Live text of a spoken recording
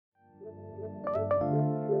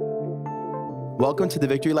Welcome to the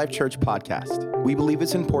Victory Life Church podcast. We believe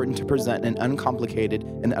it's important to present an uncomplicated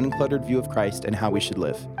and uncluttered view of Christ and how we should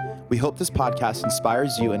live. We hope this podcast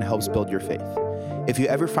inspires you and helps build your faith. If you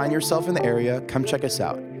ever find yourself in the area, come check us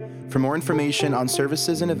out. For more information on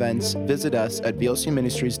services and events, visit us at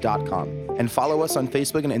vlcministries.com and follow us on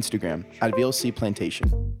Facebook and Instagram at VLC Plantation.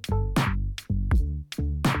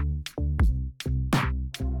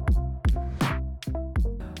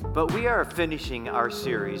 But we are finishing our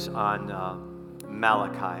series on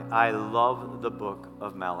Malachi. I love the book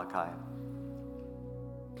of Malachi.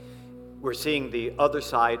 We're seeing the other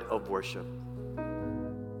side of worship.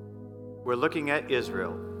 We're looking at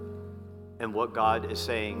Israel and what God is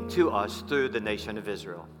saying to us through the nation of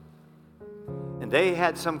Israel. And they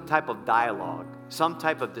had some type of dialogue, some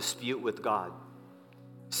type of dispute with God.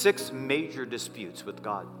 6 major disputes with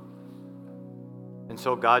God. And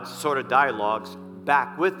so God sort of dialogues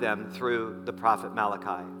back with them through the prophet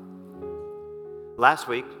Malachi. Last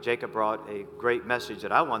week, Jacob brought a great message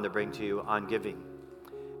that I wanted to bring to you on giving.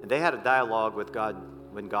 And they had a dialogue with God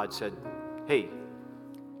when God said, "Hey,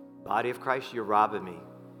 body of Christ, you're robbing me."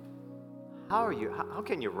 How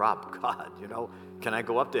can you rob God? Can I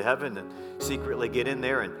go up to heaven and secretly get in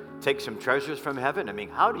there and take some treasures from heaven?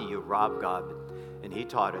 How do you rob God? And he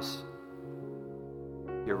taught us,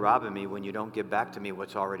 you're robbing me when you don't give back to me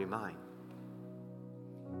what's already mine.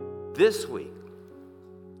 This week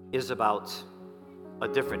is about a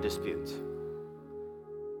different dispute.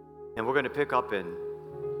 And we're going to pick up in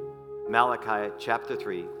Malachi chapter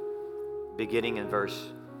 3, beginning in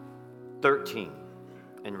verse 13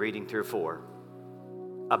 and reading through 4,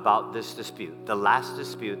 about this dispute, the last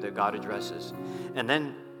dispute that God addresses. And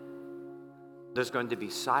then there's going to be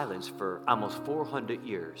silence for almost 400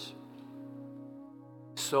 years.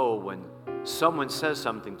 So when someone says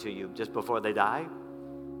something to you just before they die,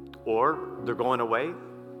 or they're going away,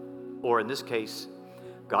 or in this case,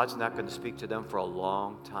 God's not going to speak to them for a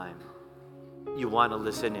long time, you want to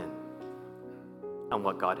listen in on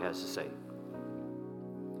what God has to say.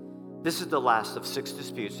 This is the last of 6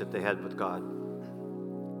 disputes that they had with God.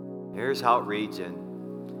 Here's how it reads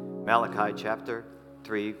in Malachi chapter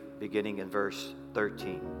 3, beginning in verse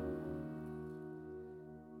 13.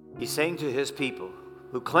 He's saying to his people,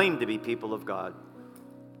 who claim to be people of God,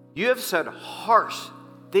 "You have said harsh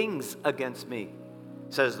things against me,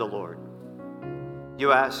 says the Lord.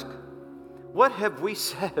 You ask, what have we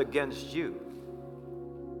said against you?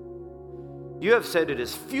 You have said it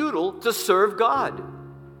is futile to serve God.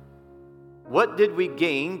 What did we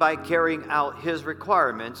gain by carrying out his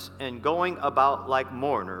requirements and going about like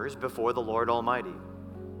mourners before the Lord Almighty?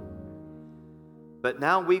 But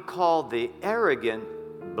now we call the arrogant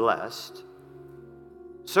blessed.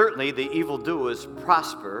 Certainly the evildoers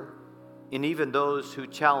prosper, and even those who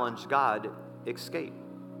challenge God escape."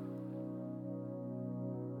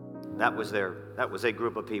 That was a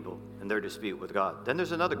group of people in their dispute with God. Then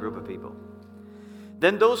there's another group of people.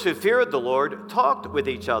 Then those who feared the Lord talked with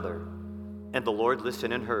each other, and the Lord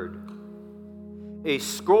listened and heard. A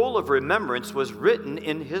scroll of remembrance was written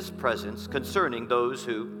in his presence concerning those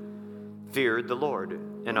who feared the Lord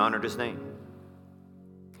and honored his name.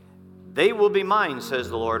 They will be mine, says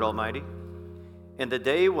the Lord Almighty. In the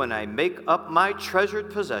day when I make up my treasured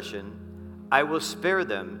possession, I will spare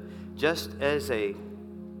them just as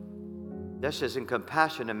in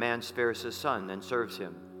compassion a man spares his son and serves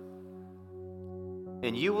him.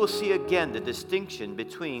 And you will see again the distinction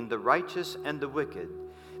between the righteous and the wicked,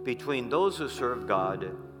 between those who serve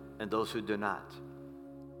God and those who do not.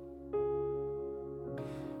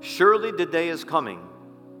 Surely the day is coming.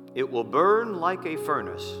 It will burn like a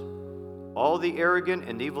furnace. All the arrogant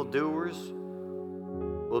and evildoers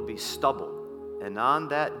will be stubble, and on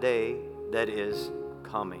that day that is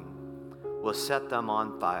coming will set them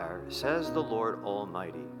on fire, says the Lord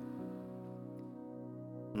Almighty.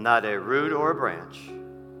 Not a root or a branch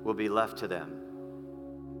will be left to them.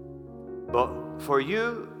 But for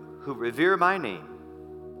you who revere my name,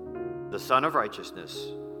 the Son of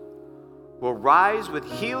Righteousness will rise with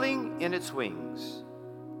healing in its wings,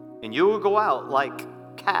 and you will go out like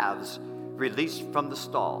calves released from the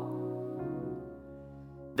stall.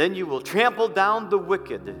 Then you will trample down the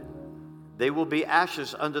wicked. They will be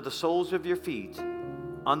ashes under the soles of your feet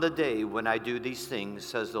on the day when I do these things,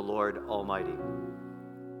 says the Lord Almighty.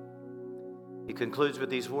 He concludes with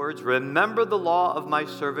these words, "Remember the law of my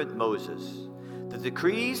servant Moses, the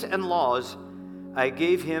decrees and laws I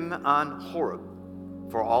gave him on Horeb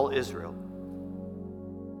for all Israel."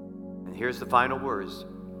 And here's the final words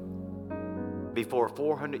before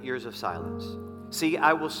 400 years of silence. "See,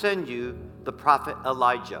 I will send you the prophet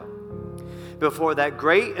Elijah before that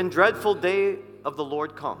great and dreadful day of the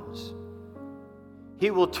Lord comes. He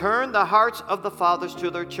will turn the hearts of the fathers to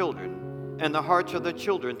their children, and the hearts of the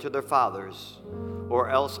children to their fathers, or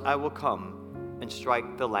else I will come and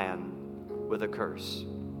strike the land with a curse.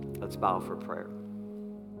 Let's bow for prayer.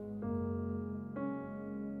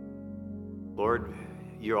 Lord,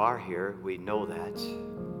 you are here. We know that.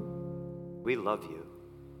 We love you.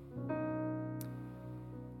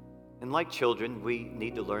 And like children, we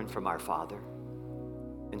need to learn from our Father.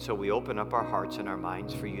 And so we open up our hearts and our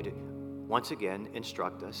minds for you to once again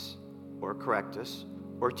instruct us, or correct us,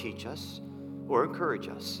 or teach us, or encourage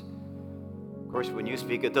us. Of course, when you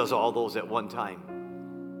speak, it does all those at one time.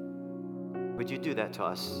 Would you do that to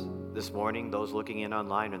us this morning, those looking in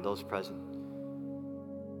online and those present?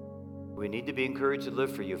 We need to be encouraged to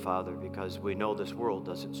live for you, Father, because we know this world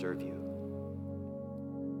doesn't serve you.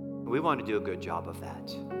 We want to do a good job of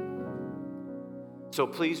that. So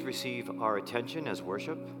please receive our attention as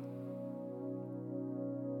worship.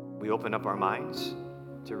 We open up our minds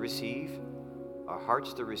to receive, our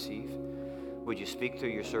hearts to receive. Would you speak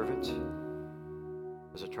through your servants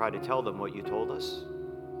as I try to tell them what you told us?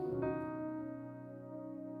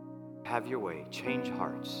 Have your way. Change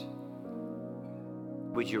hearts.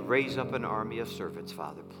 Would you raise up an army of servants,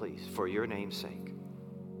 Father, please, for your name's sake.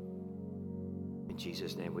 In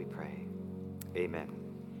Jesus' name we pray. Amen.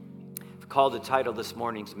 I've called the title of this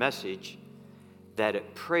morning's message that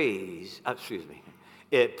it pays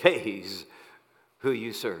who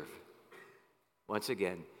you serve. Once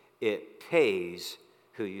again, it pays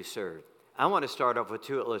who you serve. I want to start off with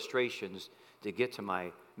two illustrations to get to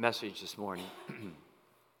my message this morning.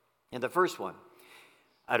 And the first one,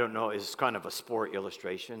 I don't know, is kind of a sport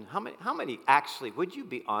illustration. How many actually, would you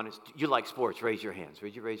be honest, you like sports? Raise your hands.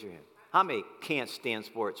 Would you raise your hand? How many can't stand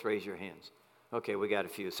sports? Raise your hands. Okay, we got a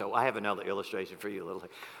few. So I have another illustration for you a little.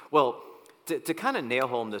 Well, to kind of nail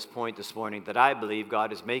home this point this morning that I believe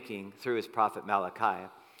God is making through his prophet Malachi,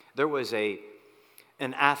 there was an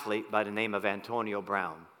athlete by the name of Antonio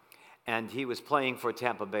Brown. And he was playing for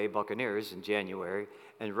Tampa Bay Buccaneers in January.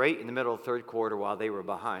 And right in the middle of the third quarter while they were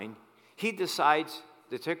behind, he decides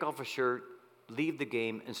to take off his shirt, leave the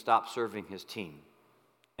game, and stop serving his team.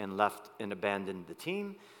 And left and abandoned the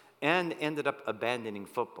team and ended up abandoning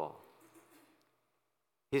football.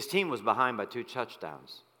 His team was behind by 2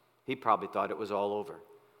 touchdowns. He probably thought it was all over.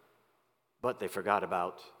 But they forgot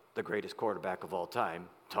about the greatest quarterback of all time.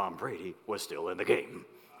 Tom Brady was still in the game.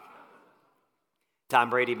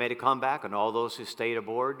 Tom Brady made a comeback, and all those who stayed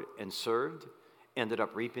aboard and served ended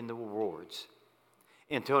up reaping the rewards.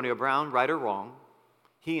 Antonio Brown, right or wrong,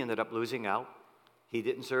 he ended up losing out. He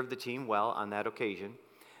didn't serve the team well on that occasion.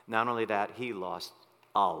 Not only that, he lost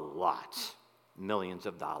a lot, millions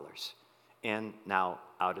of dollars, and now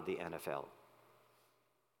out of the NFL.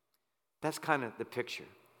 That's kind of the picture.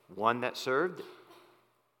 One that served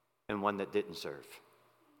and one that didn't serve.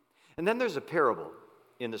 And then there's a parable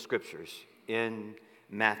in the scriptures in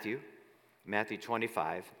Matthew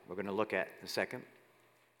 25. We're going to look at in a second.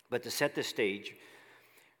 But to set the stage,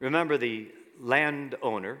 remember the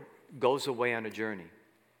landowner goes away on a journey,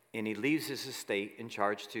 and he leaves his estate in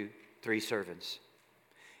charge to 3 servants.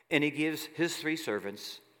 And he gives his 3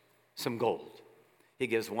 servants some gold. He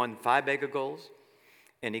gives one 5 bags of gold,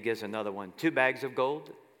 and he gives another one 2 bags of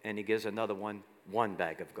gold, and he gives another one 1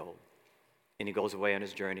 bag of gold. And he goes away on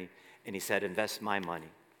his journey, and he said, invest my money.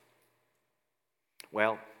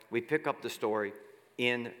 Well, we pick up the story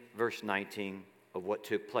in verse 19 of what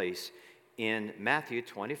took place in Matthew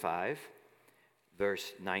 25,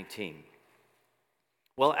 verse 19.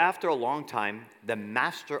 Well, after a long time, the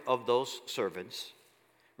master of those servants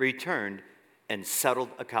returned and settled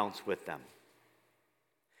accounts with them.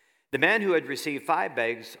 The man who had received 5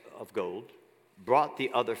 bags of gold brought the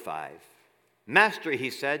other 5. Master, he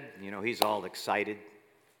said, he's all excited.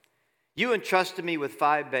 You entrusted me with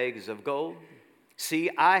 5 bags of gold. See,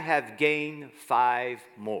 I have gained 5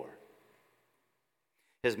 more.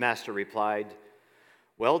 His master replied,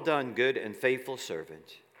 well done, good and faithful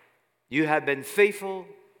servant. You have been faithful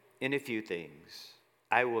in a few things.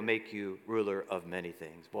 I will make you ruler of many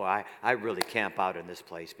things. Boy, I really camp out in this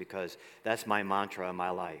place because that's my mantra in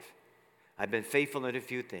my life. I've been faithful in a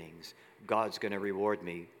few things. God's going to reward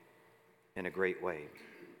me in a great way.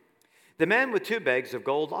 The man with 2 bags of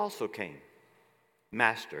gold also came.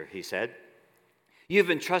 Master, he said, you've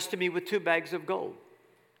entrusted me with 2 bags of gold.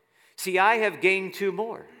 See, I have gained 2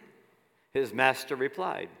 more. His master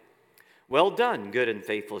replied, well done, good and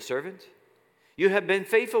faithful servant. You have been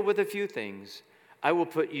faithful with a few things. I will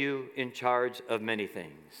put you in charge of many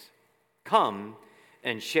things. Come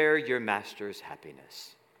and share your master's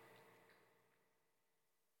happiness.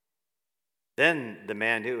 Then the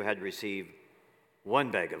man who had received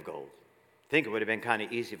 1 bag of gold think it would have been kind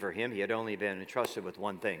of easy for him. He had only been entrusted with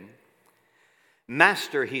one thing.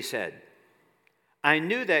 Master, he said, I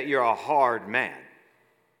knew that you're a hard man,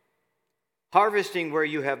 harvesting where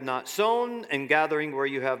you have not sown and gathering where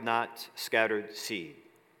you have not scattered seed.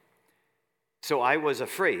 So I was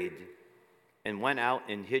afraid and went out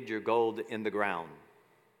and hid your gold in the ground.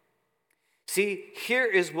 See, here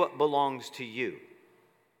is what belongs to you.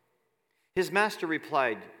 His master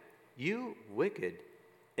replied, you wicked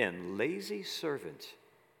and lazy servant.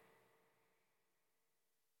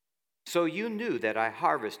 So you knew that I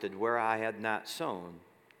harvested where I had not sown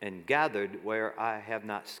and gathered where I have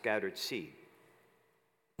not scattered seed.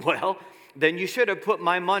 Well, then you should have put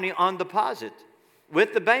my money on deposit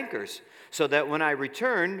with the bankers, so that when I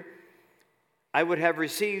returned, I would have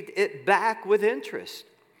received it back with interest.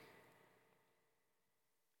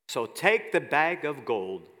 So take the bag of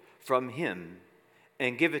gold from him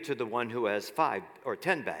and give it to the one who has 5 or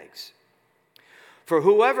 10 bags. For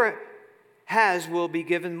whoever has will be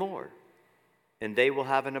given more, and they will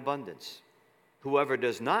have an abundance. Whoever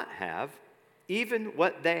does not have, even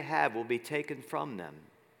what they have will be taken from them.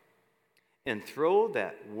 And throw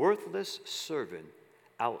that worthless servant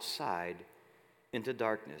outside into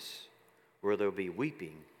darkness, where there will be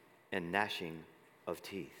weeping and gnashing of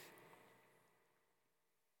teeth.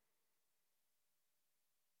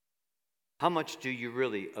 How much do you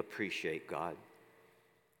really appreciate God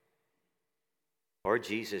or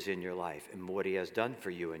Jesus in your life and what he has done for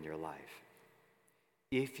you in your life?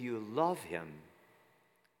 If you love him,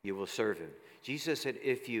 you will serve him. Jesus said,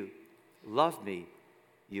 if you love me,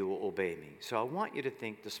 you will obey me. So I want you to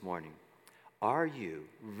think this morning, are you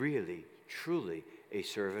really, truly a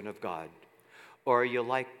servant of God? Or are you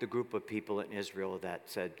like the group of people in Israel that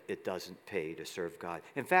said it doesn't pay to serve God?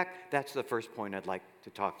 In fact, that's the first point I'd like to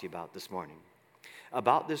talk to you about this morning.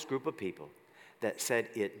 About this group of people that said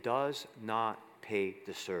it does not pay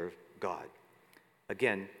to serve God.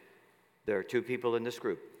 Again, there are two people in this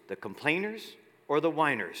group, the complainers or the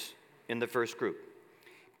whiners in the first group.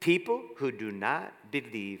 People who do not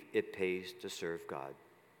believe it pays to serve God.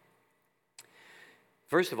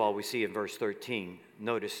 First of all, we see in verse 13,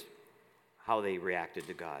 notice how they reacted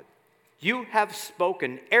to God. You have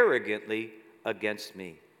spoken arrogantly against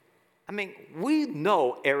me. I mean, we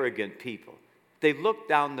know arrogant people. They look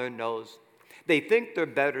down their nose. They think they're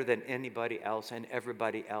better than anybody else and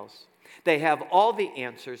everybody else. They have all the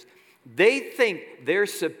answers. They think they're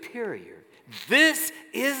superior. This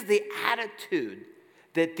is the attitude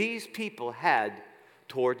that these people had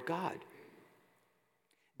toward God.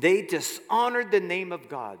 They dishonored the name of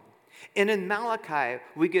God. And in Malachi,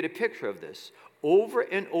 we get a picture of this over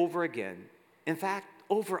and over again. In fact,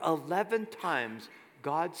 over 11 times,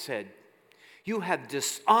 God said, you have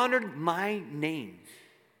dishonored my name.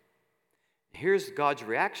 Here's God's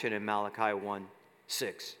reaction in Malachi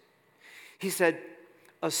 1:6. He said,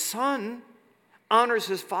 a son honors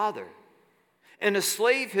his father, and a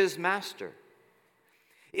slave his master.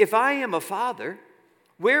 If I am a father,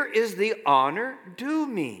 where is the honor due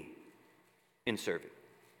me in serving?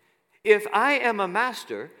 If I am a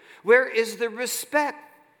master, where is the respect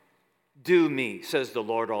due me, says the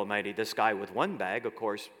Lord Almighty. This guy with one bag, of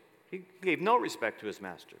course, he gave no respect to his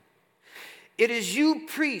master. It is you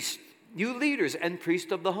priests, you leaders and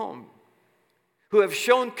priests of the home, who have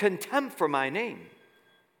shown contempt for my name.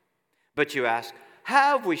 But you ask,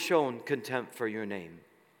 have we shown contempt for your name?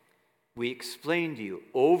 We explained to you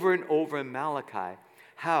over and over in Malachi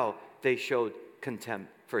how they showed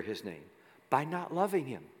contempt for his name. By not loving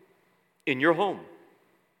him in your home,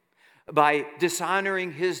 by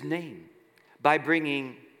dishonoring his name, by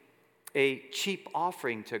bringing a cheap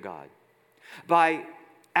offering to God, by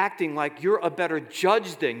acting like you're a better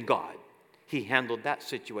judge than God. He handled that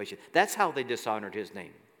situation. That's how they dishonored his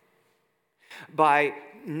name. By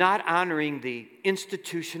not honoring the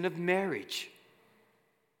institution of marriage,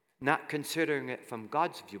 not considering it from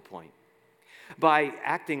God's viewpoint. By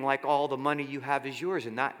acting like all the money you have is yours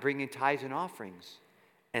and not bringing tithes and offerings.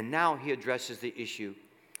 And now he addresses the issue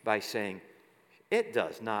by saying, it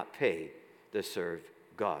does not pay to serve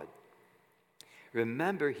God.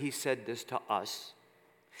 Remember, he said this to us.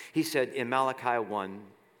 He said in Malachi 1,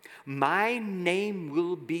 my name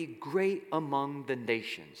will be great among the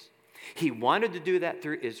nations. He wanted to do that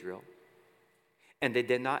through Israel, and they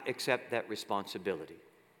did not accept that responsibility.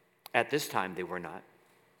 At this time, they were not.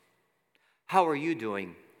 How are you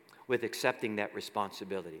doing with accepting that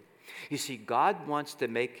responsibility? You see, God wants to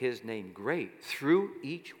make his name great through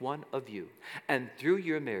each one of you, and through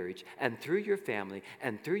your marriage, and through your family,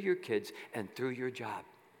 and through your kids, and through your job,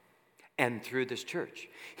 and through this church.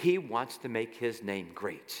 He wants to make his name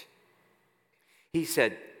great. He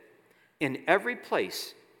said, In every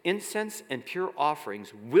place, incense and pure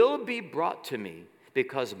offerings will be brought to me,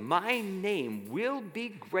 because my name will be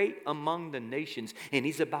great among the nations. And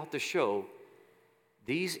he's about to show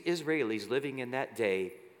these Israelis living in that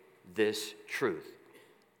day this truth.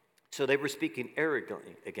 So they were speaking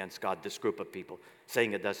arrogantly against God, this group of people,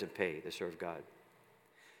 saying it doesn't pay to serve God.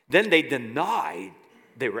 Then they denied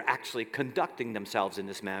they were actually conducting themselves in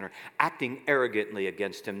this manner, acting arrogantly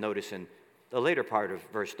against him. Notice in the later part of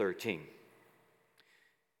verse 13.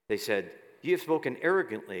 They said, "You have spoken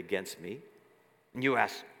arrogantly against me." And you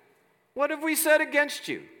ask, "What have we said against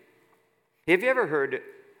you?" Have you ever heard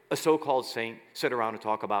a so-called saint sit around and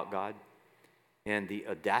talk about God and the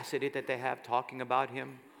audacity that they have talking about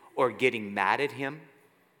him or getting mad at him?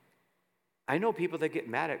 I know people that get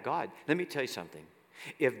mad at God. Let me tell you something.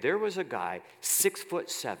 If there was a guy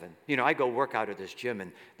 6'7", I go work out at this gym,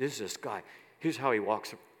 and there's this guy. Here's how he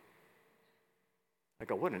walks. I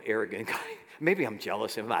go, what an arrogant guy. Maybe I'm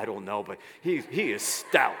jealous of him. I don't know, but he is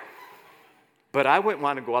stout. But I wouldn't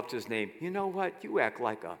want to go up to his name. You know what? You act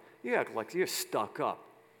like you're stuck up.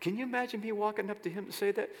 Can you imagine me walking up to him to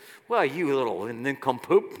say that? Well, you little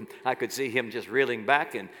nincompoop. I could see him just reeling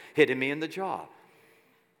back and hitting me in the jaw.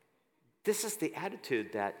 This is the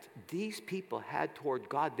attitude that these people had toward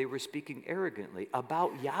God. They were speaking arrogantly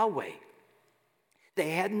about Yahweh.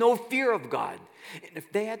 They had no fear of God. And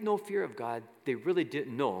if they had no fear of God, they really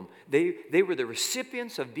didn't know him. They were the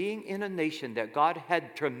recipients of being in a nation that God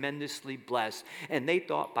had tremendously blessed. And they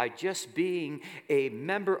thought by just being a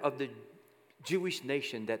member of the Jewish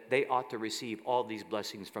nation that they ought to receive all these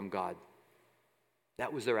blessings from God.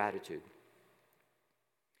 That was their attitude.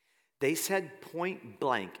 They said point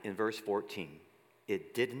blank in verse 14,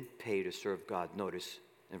 it didn't pay to serve God. Notice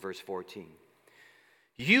in verse 14.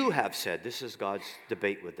 You have said, this is God's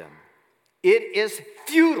debate with them, it is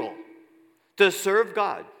futile to serve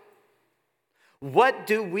God. What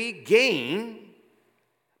do we gain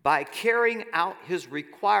by carrying out his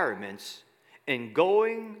requirements and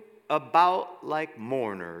going about like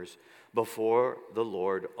mourners before the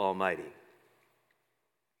Lord Almighty?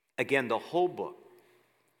 Again, the whole book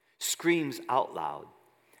screams out loud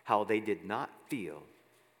how they did not feel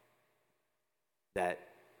that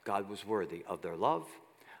God was worthy of their love,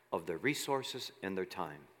 of their resources, and their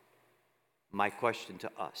time. My question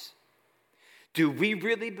to us, do we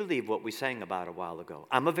really believe what we sang about a while ago?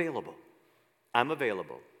 I'm available. I'm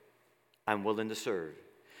available. I'm willing to serve.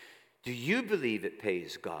 Do you believe it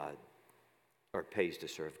pays God or pays to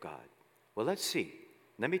serve God? Well, let's see.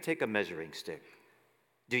 Let me take a measuring stick.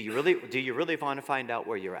 Do you really want to find out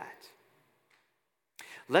where you're at?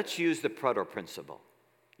 Let's use the Pareto principle.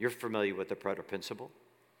 You're familiar with the Pareto principle,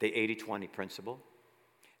 the 80-20 principle.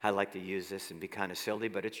 I like to use this and be kind of silly,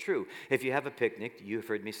 but it's true. If you have a picnic, you've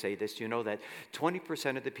heard me say this, you know that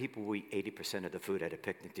 20% of the people will eat 80% of the food at a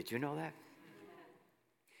picnic. Did you know that?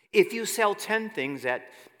 If you sell 10 things at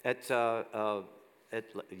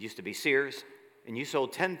it used to be Sears, and you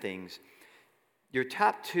sold 10 things, your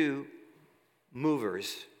top 2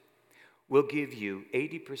 movers will give you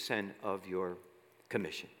 80% of your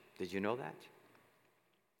commission. Did you know that?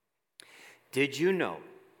 Did you know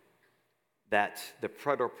that the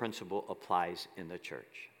Pareto principle applies in the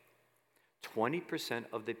church? 20%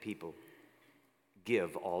 of the people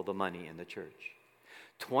give all the money in the church.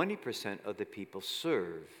 20% of the people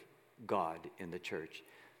serve God in the church,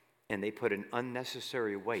 and they put an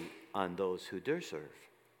unnecessary weight on those who do serve.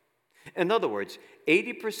 In other words,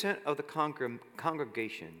 80% of the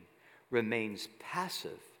congregation remains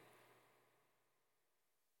passive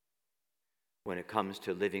when it comes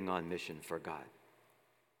to living on mission for God.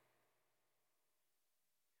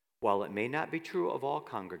 While it may not be true of all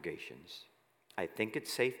congregations, I think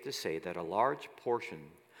it's safe to say that a large portion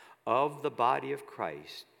of the body of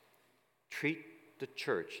Christ treat the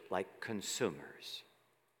church like consumers.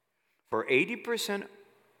 For 80%,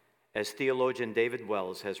 as theologian David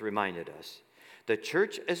Wells has reminded us, the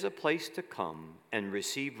church is a place to come and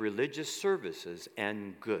receive religious services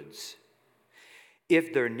and goods.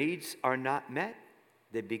 If their needs are not met,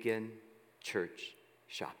 they begin church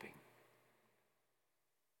shopping.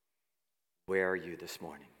 Where are you this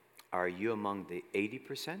morning? Are you among the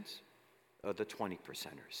 80% or the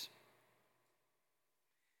 20%ers?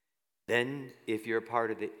 Then, if you're a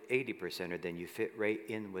part of the 80%er, then you fit right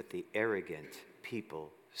in with the arrogant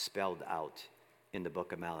people spelled out in the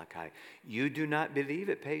book of Malachi. You do not believe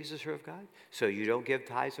it pays to serve God, so you don't give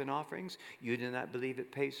tithes and offerings. You do not believe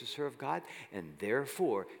it pays to serve God, and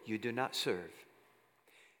therefore you do not serve.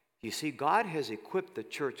 You see, God has equipped the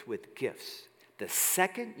church with gifts. The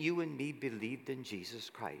second you and me believed in Jesus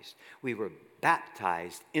Christ, we were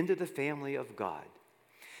baptized into the family of God.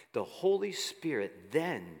 The Holy Spirit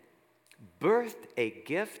then birthed a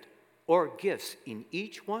gift or gifts in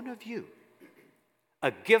each one of you,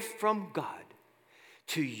 a gift from God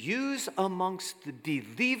to use amongst the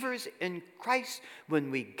believers in Christ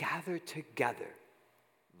when we gather together.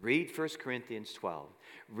 Read 1 Corinthians 12.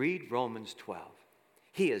 Read Romans 12.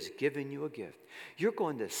 He has given you a gift. You're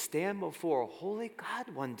going to stand before a holy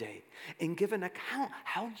God one day and give an account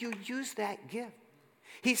how you use that gift.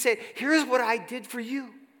 He said, here's what I did for you.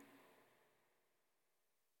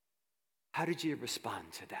 How did you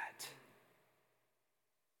respond to that?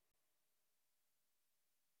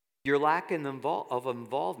 Your lack of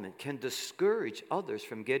involvement can discourage others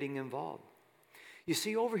from getting involved. You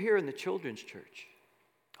see, over here in the children's church,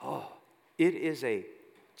 it is a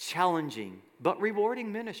challenging but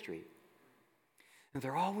rewarding ministry. And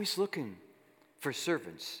they're always looking for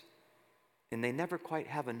servants, and they never quite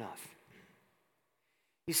have enough.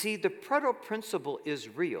 You see, the Pareto principle is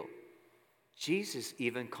real. Jesus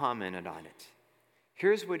even commented on it.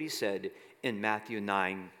 Here's what he said in Matthew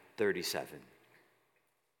 9:37.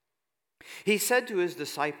 He said to his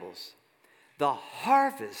disciples, "The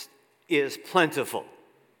harvest is plentiful,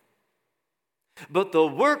 but the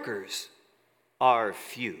workers are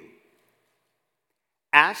few.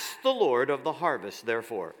 Ask the Lord of the harvest,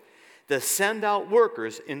 therefore, to send out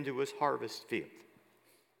workers into his harvest field."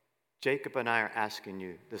 Jacob and I are asking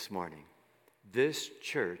you this morning, this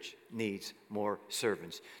church needs more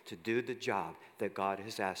servants to do the job that God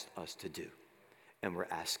has asked us to do. And we're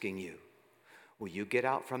asking you, will you get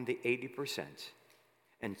out from the 80%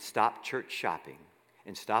 and stop church shopping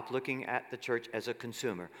and stop looking at the church as a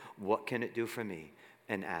consumer? What can it do for me?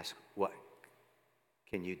 And ask, what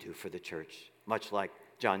can you do for the church? Much like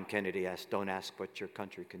John Kennedy asked, don't ask what your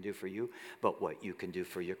country can do for you, but what you can do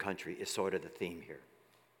for your country is sort of the theme here.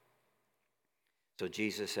 So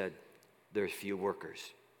Jesus said, there's few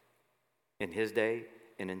workers in his day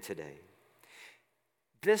and in today.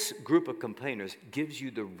 This group of complainers gives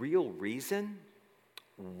you the real reason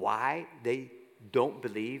why they don't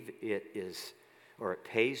believe it is or it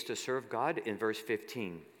pays to serve God in verse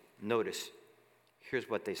 15. Notice, here's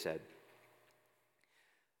what they said.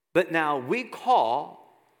 But now we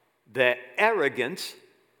call the arrogant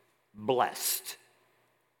blessed.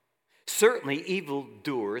 Certainly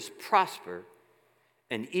evildoers prosper,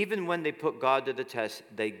 and even when they put God to the test,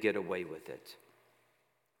 they get away with it.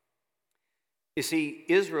 You see,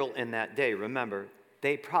 Israel in that day, remember,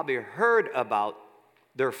 they probably heard about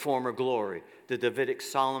their former glory, the Davidic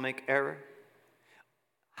Solomonic era,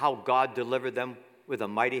 how God delivered them with a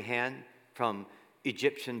mighty hand from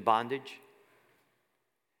Egyptian bondage.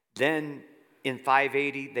 Then in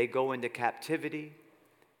 580, they go into captivity.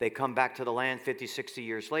 They come back to the land 50, 60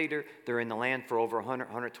 years later. They're in the land for over 100,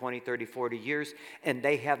 120, 30, 40 years, and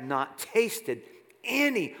they have not tasted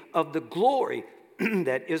any of the glory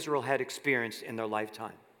that Israel had experienced in their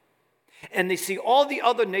lifetime. And they see all the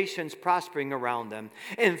other nations prospering around them.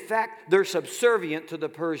 In fact, they're subservient to the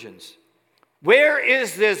Persians. Where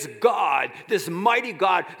is this God, this mighty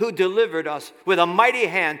God who delivered us with a mighty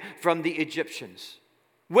hand from the Egyptians?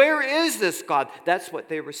 Where is this God? That's what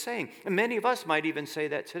they were saying. And many of us might even say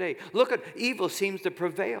that today. Look at evil seems to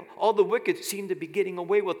prevail. All the wicked seem to be getting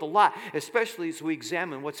away with a lot, especially as we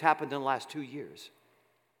examine what's happened in the last 2 years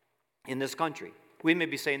in this country. We may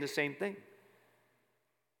be saying the same thing.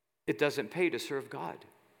 It doesn't pay to serve God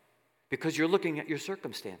because you're looking at your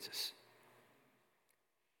circumstances.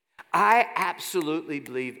 I absolutely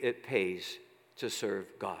believe it pays to serve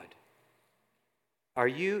God. Are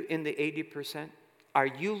you in the 80%? Are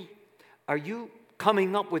you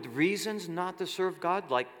coming up with reasons not to serve God?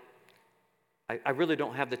 Like, I really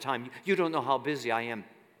don't have the time. You don't know how busy I am.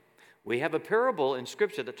 We have a parable in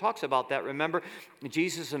Scripture that talks about that. Remember,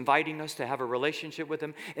 Jesus inviting us to have a relationship with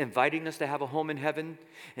Him, inviting us to have a home in heaven,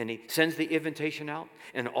 and He sends the invitation out,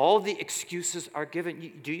 and all the excuses are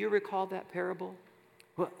given. Do you recall that parable?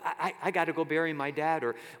 Well, I got to go bury my dad,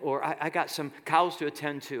 or I got some cows to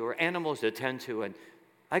attend to, or animals to attend to, and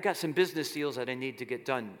I got some business deals that I need to get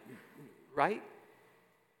done, right?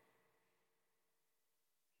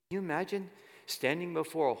 Can you imagine standing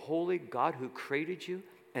before a holy God who created you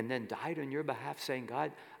and then died on your behalf saying,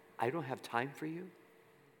 God, I don't have time for you.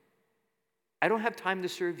 I don't have time to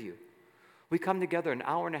serve you. We come together an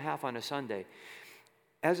hour and a half on a Sunday.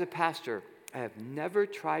 As a pastor, I have never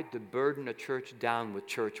tried to burden a church down with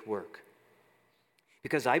church work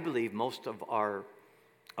because I believe most of our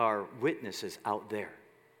witness is out there.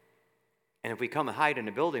 And if we come and hide in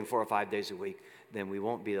a building 4 or 5 days a week, then we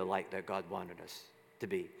won't be the light that God wanted us to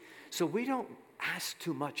be. So we don't ask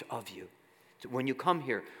too much of you. When you come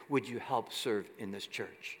here, would you help serve in this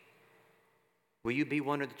church? Will you be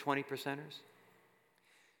one of the 20 percenters?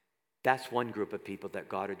 That's one group of people that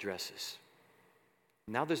God addresses.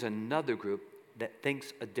 Now there's another group that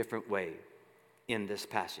thinks a different way in this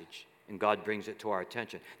passage, and God brings it to our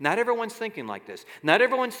attention. Not everyone's thinking like this. Not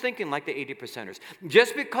everyone's thinking like the 80 percenters.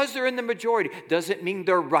 Just because they're in the majority doesn't mean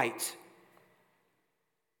they're right.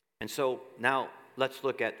 And so now let's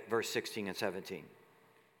look at verse 16 and 17.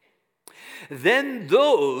 Then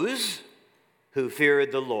those who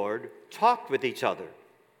feared the Lord talked with each other,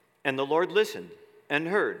 and the Lord listened and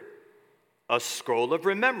heard. A scroll of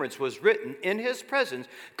remembrance was written in his presence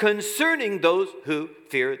concerning those who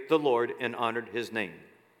feared the Lord and honored his name.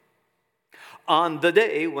 On the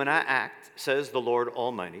day when I act, says the Lord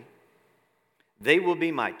Almighty, they will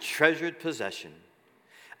be my treasured possession.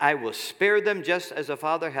 I will spare them just as a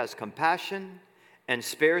father has compassion and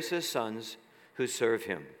spares his sons who serve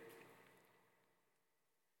him.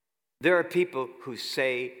 There are people who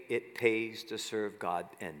say it pays to serve God,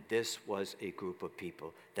 and this was a group of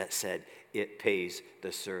people that said it pays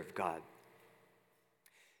to serve God.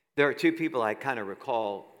 There are two people I kind of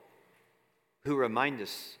recall who remind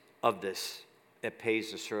us of this, it pays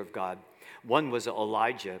to serve God. One was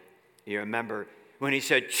Elijah. You remember when he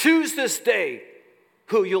said, choose this day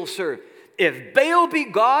who you'll serve. If Baal be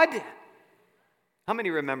God, how many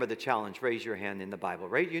remember the challenge? Raise your hand in the Bible,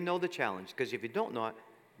 right? You know the challenge, because if you don't know it,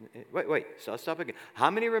 wait, so I'll stop again. How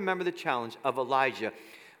many remember the challenge of Elijah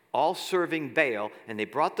all serving Baal? And they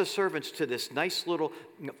brought the servants to this nice little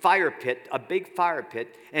fire pit, a big fire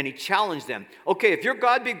pit, and he challenged them. Okay, if your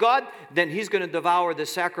God be God, then he's going to devour the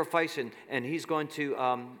sacrifice and he's going to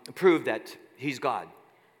prove that he's God.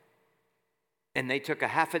 And they took a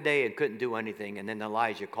half a day and couldn't do anything. And then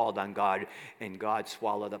Elijah called on God, and God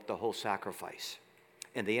swallowed up the whole sacrifice.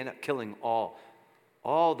 And they ended up killing all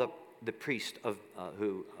the priest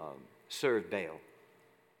who served Baal.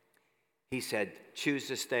 He said, choose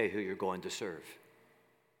this day who you're going to serve.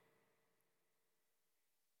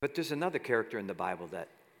 But there's another character in the Bible that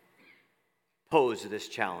posed this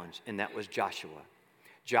challenge, and that was Joshua.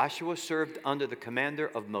 Joshua served under the commander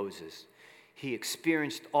of Moses. He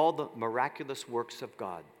experienced all the miraculous works of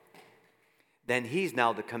God. Then he's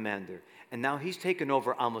now the commander, and now he's taken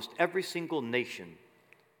over almost every single nation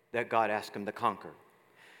that God asked him to conquer.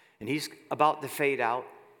 And he's about to fade out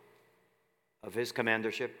of his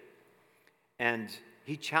commandership. And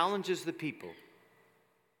he challenges the people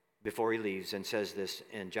before he leaves and says this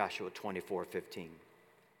in Joshua 24:15.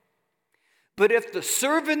 But if the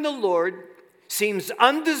serving the Lord seems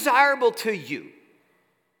undesirable to you,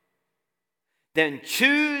 then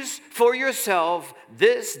choose for yourself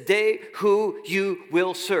this day who you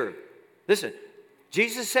will serve. Listen,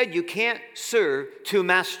 Jesus said you can't serve two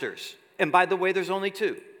masters. And by the way, there's only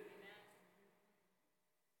two.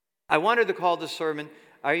 I wanted to call the sermon,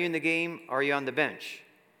 are you in the game or are you on the bench?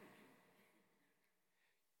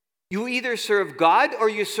 You either serve God or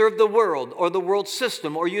you serve the world or the world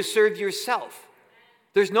system or you serve yourself.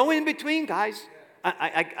 There's no in between, guys.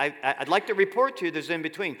 I'd like to report to you there's in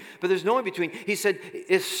between, but there's no in between. He said,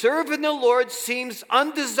 if serving the Lord seems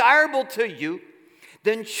undesirable to you,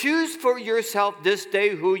 then choose for yourself this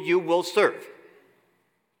day who you will serve.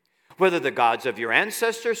 Whether the gods of your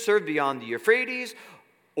ancestors served beyond the Euphrates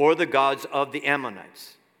or the gods of the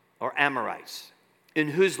Ammonites or Amorites, in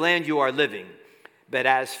whose land you are living. But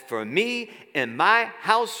as for me and my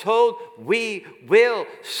household, we will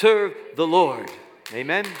serve the Lord.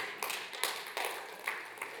 Amen.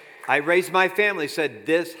 I raised my family, said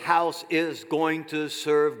this house is going to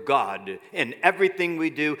serve God. In everything we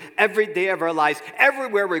do, every day of our lives,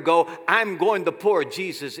 everywhere we go, I'm going to pour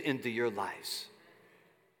Jesus into your lives.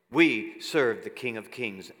 We serve the King of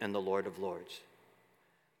Kings and the Lord of Lords.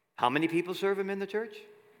 How many people serve him in the church?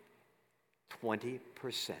 20%.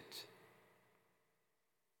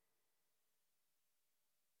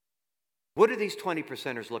 What do these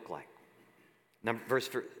 20%ers look like?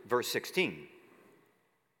 Verse 16.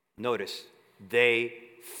 Notice, they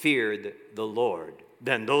feared the Lord.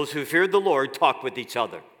 Then those who feared the Lord talked with each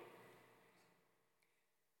other.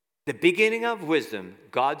 The beginning of wisdom,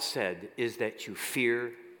 God said, is that you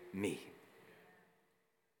fear me.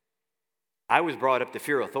 I was brought up to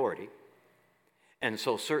fear authority, and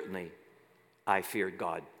so certainly I feared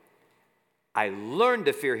God. I learned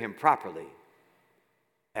to fear him properly.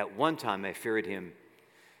 At one time, I feared him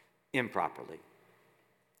improperly.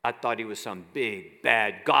 I thought he was some big,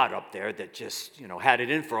 bad God up there that just, had it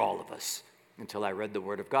in for all of us until I read the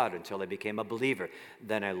Word of God, until I became a believer.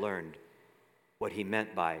 Then I learned what he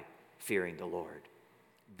meant by fearing the Lord.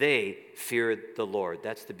 They feared the Lord.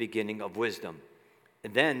 That's the beginning of wisdom.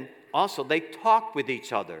 And then also they talked with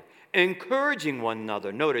each other, encouraging one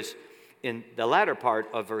another. Notice, in the latter part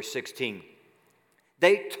of verse 16.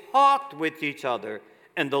 They talked with each other,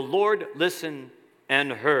 and the Lord listened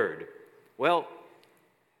and heard. Well,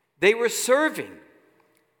 they were serving.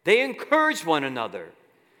 They encouraged one another.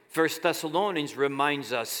 1 Thessalonians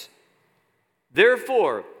reminds us,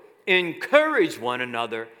 therefore, encourage one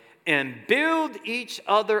another and build each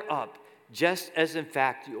other up, just as in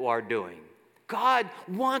fact you are doing. God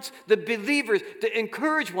wants the believers to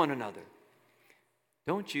encourage one another.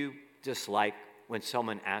 Don't you dislike when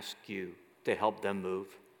someone asks you to help them move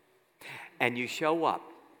and you show up?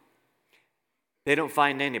 They don't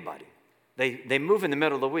find anybody. They move in the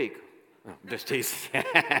middle of the week. Oh, just teasing.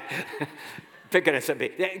 Picking on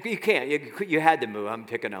somebody. You can't. You had to move. I'm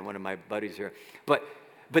picking on one of my buddies here. But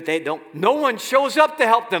they don't. No one shows up to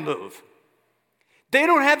help them move. They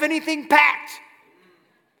don't have anything packed.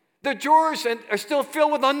 The drawers are still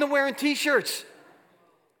filled with underwear and T-shirts.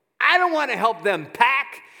 I don't want to help them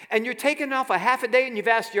pack. And you're taking off a half a day and you've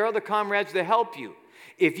asked your other comrades to help you.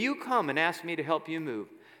 If you come and ask me to help you move,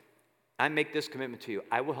 I make this commitment to you.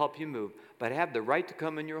 I will help you move, but I have the right to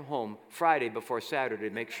come in your home Friday before Saturday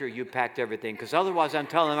to make sure you packed everything, because otherwise I'm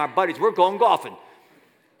telling our buddies, we're going golfing.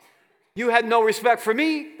 You had no respect for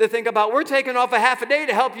me to think about we're taking off a half a day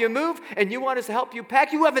to help you move, and you want us to help you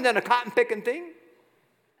pack? You haven't done a cotton picking thing.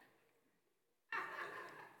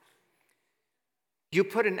 You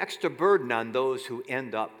put an extra burden on those who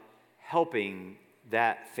end up helping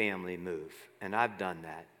that family move. And I've done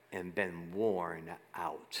that and been worn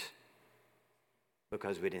out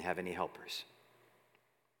because we didn't have any helpers.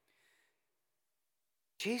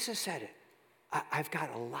 Jesus said it. I've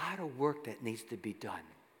got a lot of work that needs to be done.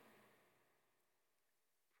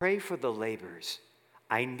 Pray for the laborers.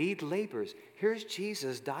 I need laborers. Here's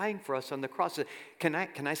Jesus dying for us on the cross. Can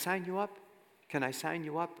I sign you up? Can I sign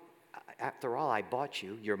you up? After all, I bought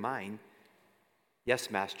you. You're mine.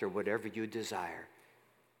 Yes, Master, whatever you desire.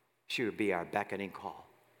 She would be our beckoning call.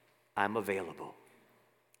 I'm available.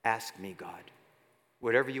 Ask me, God.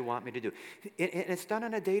 Whatever you want me to do. It's done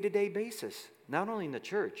on a day-to-day basis. Not only in the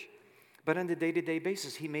church, but on a day-to-day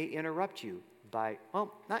basis. He may interrupt you by,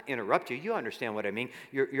 well, not interrupt you. You understand what I mean.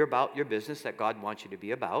 You're about your business that God wants you to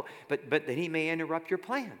be about. But then he may interrupt your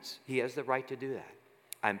plans. He has the right to do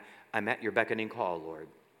that. I'm at your beckoning call, Lord.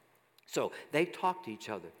 So they talk to each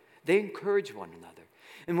other. They encourage one another.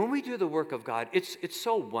 And when we do the work of God, it's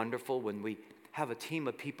so wonderful when we have a team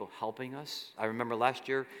of people helping us. I remember last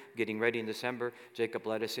year, getting ready in December, Jacob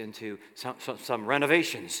led us into some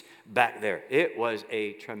renovations back there. It was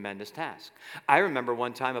a tremendous task. I remember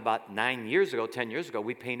one time about 10 years ago,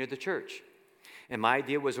 we painted the church. And my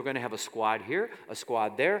idea was we're going to have a squad here, a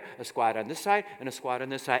squad there, a squad on this side, and a squad on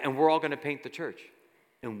this side, and we're all going to paint the church.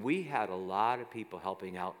 And we had a lot of people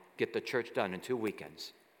helping out get the church done in 2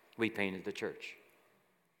 weekends. We painted the church.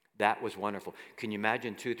 That was wonderful. Can you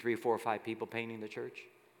imagine 2, 3, 4, 5 people painting the church?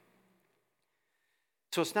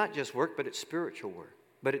 So it's not just work, but it's spiritual work.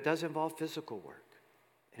 But it does involve physical work.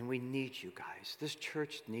 And we need you guys. This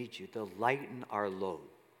church needs you to lighten our load.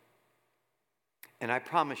 And I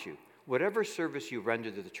promise you, whatever service you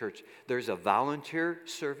render to the church, there's a volunteer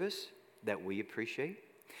service that we appreciate.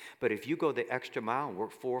 But if you go the extra mile and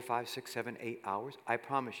work 4, 5, 6, 7, 8 hours, I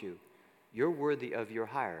promise you, you're worthy of your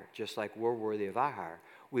hire, just like we're worthy of our hire.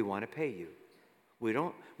 We want to pay you. We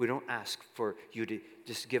don't ask for you to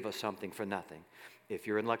just give us something for nothing. If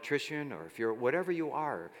you're an electrician or if you're whatever you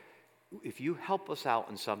are, if you help us out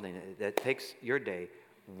in something that takes your day,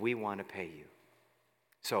 we want to pay you.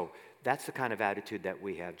 So that's the kind of attitude that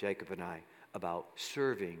we have, Jacob and I, about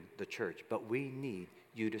serving the church. But we need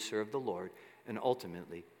you to serve the Lord and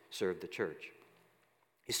ultimately serve the church.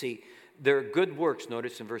 You see, there are good works,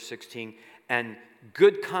 notice in verse 16, and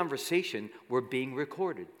good conversation were being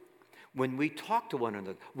recorded. When we talk to one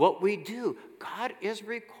another, what we do, God is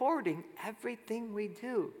recording everything we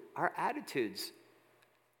do, our attitudes.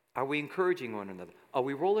 Are we encouraging one another? Are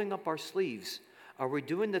we rolling up our sleeves? Are we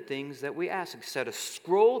doing the things that we ask? It said a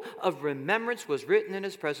scroll of remembrance was written in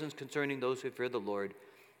his presence concerning those who fear the Lord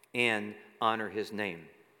and honor his name.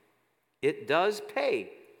 It does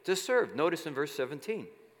pay to serve. Notice in verse 17.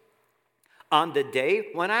 On the day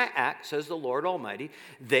when I act, says the Lord Almighty,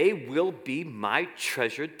 they will be my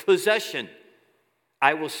treasured possession.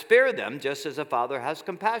 I will spare them just as a father has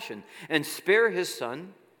compassion and spare his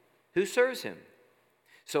son who serves him.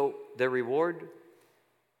 So the reward,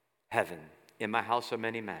 heaven. In my house are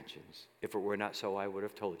many mansions. If it were not so, I would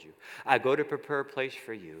have told you. I go to prepare a place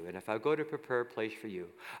for you. And if I go to prepare a place for you,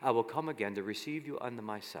 I will come again to receive you unto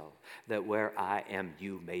myself, that where I am,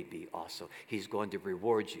 you may be also. He's going to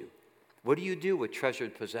reward you. What do you do with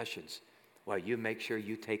treasured possessions? Well, you make sure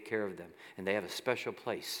you take care of them. And they have a special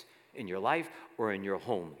place in your life or in your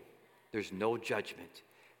home. There's no judgment.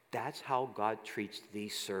 That's how God treats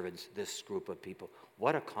these servants, this group of people.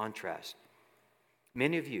 What a contrast.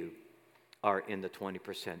 Many of you are in the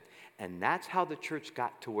 20%, and that's how the church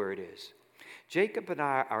got to where it is. Jacob and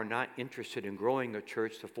I are not interested in growing a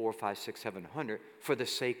church to 4, 5, 6, 700 for the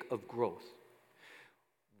sake of growth.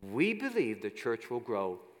 We believe the church will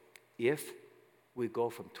grow if we go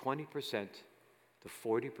from 20% to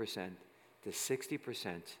 40% to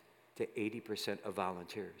 60% to 80% of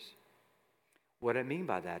volunteers. What I mean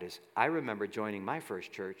by that is, I remember joining my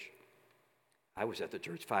first church. I was at the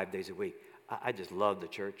church 5 days a week. I just loved the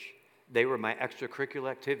church. They were my extracurricular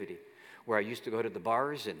activity, where I used to go to the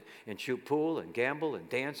bars and shoot pool and gamble and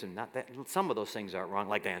dance, and not that some of those things aren't wrong,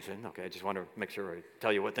 like dancing. Okay, I just want to make sure I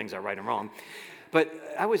tell you what things are right and wrong. But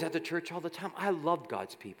I was at the church all the time. I loved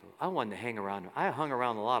God's people. I wanted to hang around them. I hung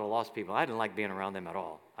around a lot of lost people. I didn't like being around them at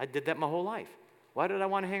all. I did that my whole life. Why did I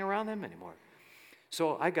want to hang around them anymore?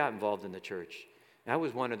 So I got involved in the church. I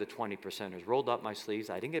was one of the 20%ers, rolled up my sleeves.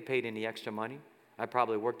 I didn't get paid any extra money. I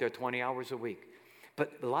probably worked there 20 hours a week.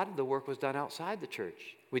 But a lot of the work was done outside the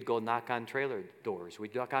church. We'd go knock on trailer doors.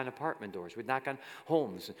 We'd knock on apartment doors. We'd knock on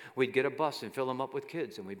homes. We'd get a bus and fill them up with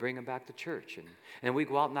kids, and we'd bring them back to church. And we'd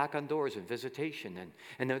go out and knock on doors and visitation.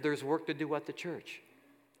 And there's work to do at the church.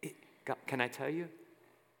 Can I tell you?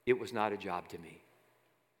 It was not a job to me.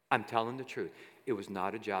 I'm telling the truth. It was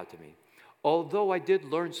not a job to me. Although I did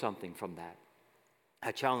learn something from that.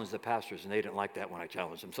 I challenged the pastors, and they didn't like that when I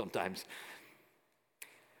challenged them sometimes.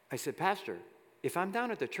 I said, Pastor, if I'm down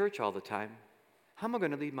at the church all the time, how am I going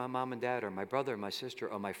to lead my mom and dad or my brother or my sister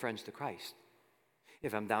or my friends to Christ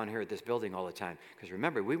if I'm down here at this building all the time? Because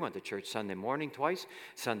remember, we went to church Sunday morning twice,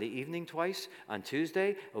 Sunday evening twice, on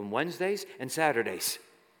Tuesday, on Wednesdays, and Saturdays.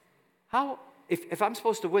 How, if I'm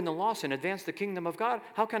supposed to win the lost and advance the kingdom of God,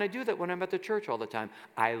 how can I do that when I'm at the church all the time?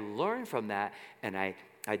 I learned from that, and I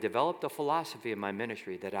developed a philosophy in my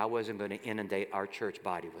ministry that I wasn't going to inundate our church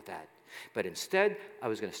body with that. But instead, I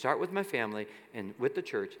was going to start with my family and with the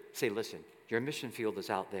church, say, listen, your mission field is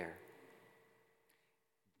out there.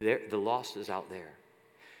 The lost is out there.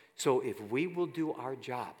 So if we will do our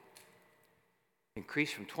job,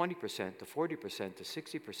 increase from 20% to 40% to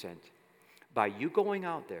 60%, by you going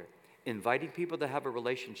out there, inviting people to have a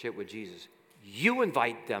relationship with Jesus, you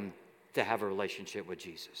invite them to have a relationship with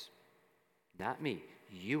Jesus. Not me.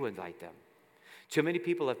 You invite them. Too many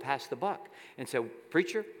people have passed the buck and said,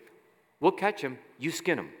 preacher, we'll catch them, you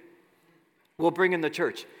skin them. We'll bring in the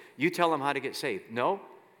church. You tell them how to get saved. No,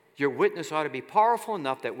 your witness ought to be powerful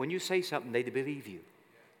enough that when you say something, they believe you.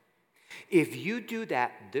 If you do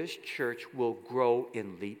that, this church will grow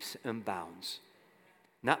in leaps and bounds.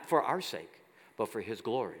 Not for our sake, but for His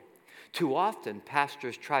glory. Too often,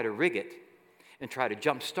 pastors try to rig it and try to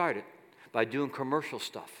jumpstart it by doing commercial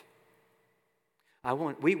stuff.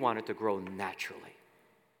 We want it to grow naturally.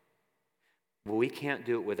 Well, we can't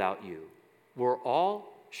do it without you. We're all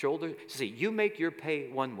shoulders. See, you make your pay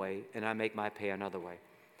one way, and I make my pay another way.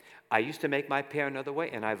 I used to make my pay another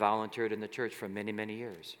way, and I volunteered in the church for many, many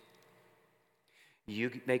years.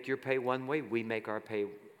 You make your pay one way, we make our pay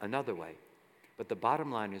another way. But the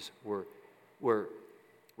bottom line is we're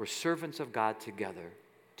servants of God together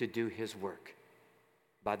to do His work.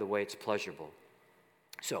 By the way, it's pleasurable.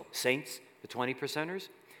 So, saints, the 20%ers,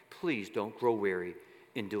 please don't grow weary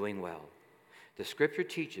in doing well. The scripture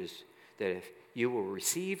teaches that if you will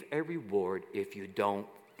receive a reward if you don't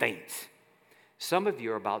faint. Some of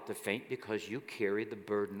you are about to faint because you carry the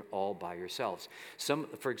burden all by yourselves.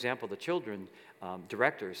 For example, the children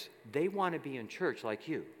directors, they want to be in church like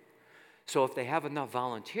you. So if they have enough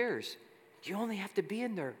volunteers, you only have to be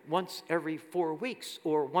in there once every 4 weeks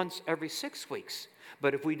or once every 6 weeks.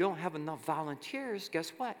 But if we don't have enough volunteers,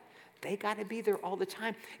 guess what? They got to be there all the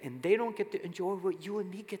time, and they don't get to enjoy what you and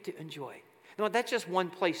me get to enjoy. No, that's just one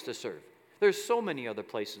place to serve. There's so many other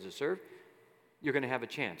places to serve. You're going to have a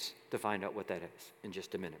chance to find out what that is in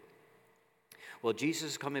just a minute. Well,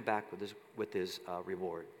 Jesus is coming back with his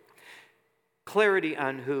reward. Clarity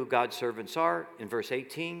on who God's servants are in verse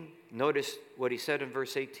 18. Notice what he said in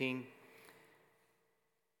verse 18.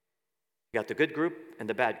 You got the good group and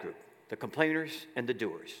the bad group, the complainers and the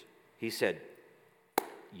doers. He said,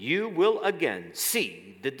 you will again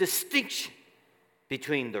see the distinction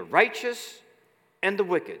between the righteous and the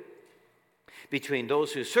wicked, between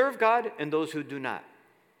those who serve God and those who do not.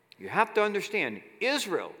 You have to understand,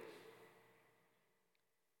 Israel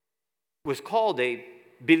was called a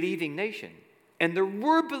believing nation, and there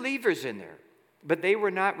were believers in there, but they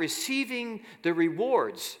were not receiving the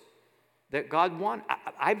rewards that God wants.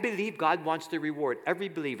 I believe God wants to reward every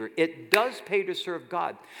believer. It does pay to serve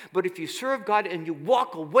God. But if you serve God and you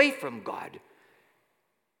walk away from God,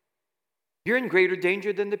 you're in greater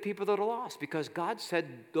danger than the people that are lost, because God said,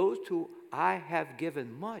 those who I have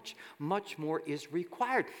given much, much more is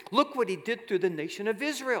required. Look what he did through the nation of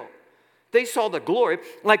Israel. They saw the glory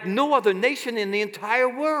like no other nation in the entire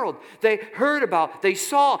world. They heard about, they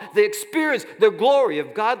saw, they experienced the glory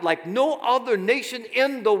of God like no other nation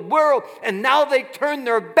in the world. And now they turned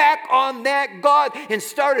their back on that God and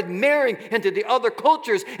started marrying into the other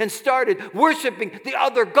cultures and started worshiping the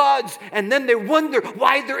other gods. And then they wonder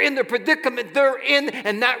why they're in the predicament they're in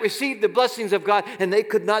and not receive the blessings of God. And they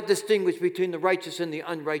could not distinguish between the righteous and the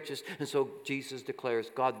unrighteous. And so Jesus declares,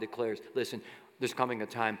 God declares, listen, there's coming a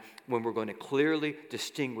time when we're going to clearly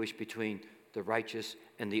distinguish between the righteous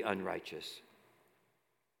and the unrighteous.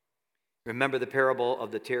 Remember the parable of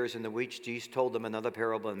the tares and the wheat? Jesus told them another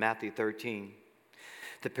parable in Matthew 13.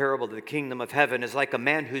 The parable of the kingdom of heaven is like a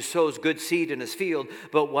man who sows good seed in his field,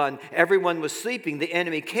 but when everyone was sleeping, the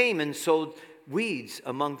enemy came and sowed weeds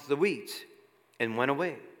amongst the wheat and went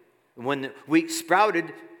away. And when the wheat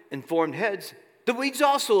sprouted and formed heads, the weeds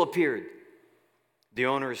also appeared. The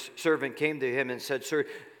owner's servant came to him and said, Sir,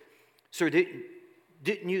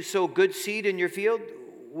 didn't you sow good seed in your field?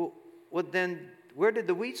 Well, then where did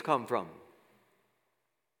the weeds come from?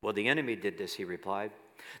 Well, the enemy did this, he replied.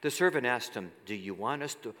 The servant asked him, do you want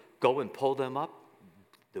us to go and pull them up,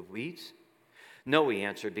 the weeds? No, he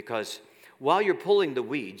answered, because while you're pulling the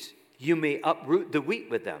weeds, you may uproot the wheat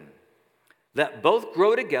with them. Let both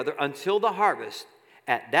grow together until the harvest.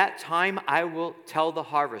 At that time I will tell the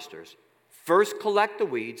harvesters, first collect the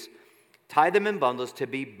weeds, tie them in bundles to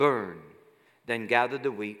be burned, then gather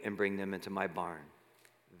the wheat and bring them into my barn.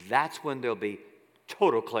 That's when there'll be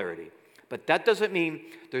total clarity. But that doesn't mean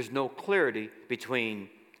there's no clarity between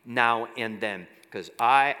now and then, because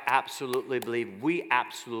I absolutely believe, we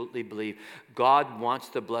absolutely believe, God wants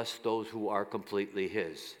to bless those who are completely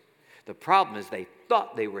his. The problem is they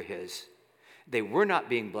thought they were his. They were not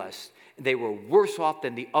being blessed. They were worse off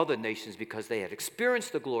than the other nations because they had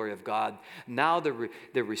experienced the glory of God. Now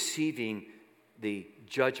they're receiving the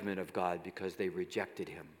judgment of God because they rejected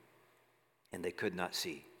him and they could not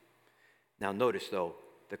see. Now notice, though,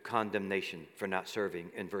 the condemnation for not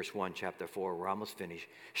serving in verse 1, chapter 4. We're almost finished.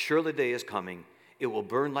 Surely the day is coming. It will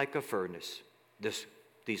burn like a furnace,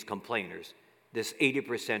 these complainers, this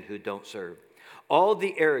 80% who don't serve. All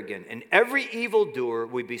the arrogant and every evildoer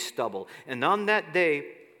will be stubble. And on that day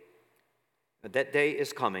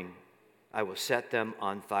is coming, I will set them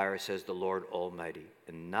on fire, says the Lord Almighty,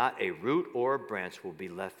 and not a root or a branch will be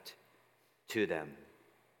left to them.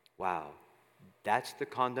 Wow, that's the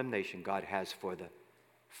condemnation God has for the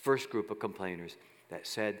first group of complainers that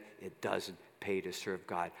said it doesn't pay to serve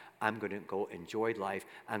God. I'm going to go enjoy life.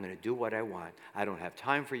 I'm going to do what I want. I don't have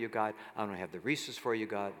time for you, God. I don't have the resources for you,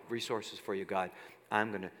 God.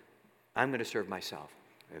 I'm going to serve myself.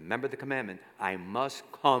 Remember the commandment, I must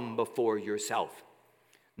come before yourself.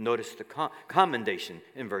 Notice the commendation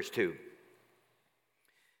in verse 2.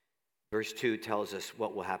 Verse 2 tells us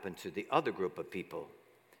what will happen to the other group of people.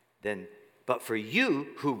 But for you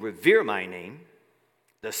who revere my name,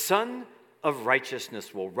 the Son of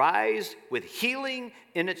righteousness will rise with healing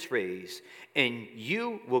in its rays, and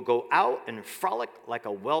you will go out and frolic like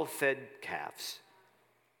a well-fed calves.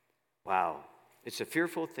 Wow. It's a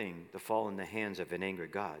fearful thing to fall in the hands of an angry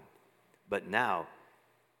God. But now,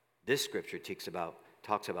 this scripture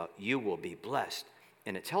talks about you will be blessed.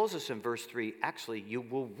 And it tells us in verse 3, actually, you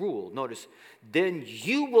will rule. Notice, then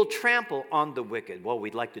you will trample on the wicked. Well,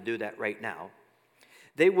 we'd like to do that right now.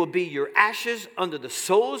 They will be your ashes under the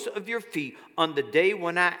soles of your feet on the day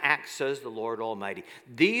when I act, says the Lord Almighty.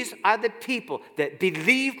 These are the people that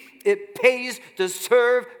believe it pays to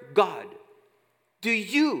serve God. Do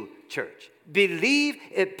you, church, believe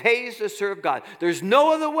it pays to serve God? There's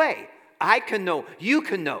no other way I can know, you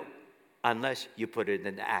can know, unless you put it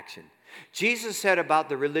into action. Jesus said about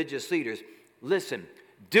the religious leaders, listen,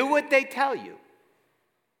 do what they tell you,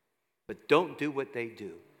 but don't do what they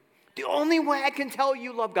do. The only way I can tell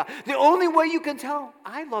you love God, the only way you can tell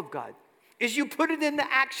I love God, is you put it into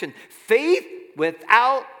action. Faith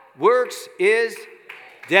without works is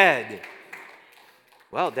dead.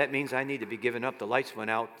 Well, that means I need to be giving up. The lights went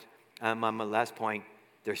out. On my last point,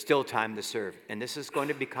 there's still time to serve. And this is going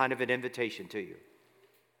to be kind of an invitation to you.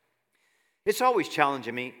 It's always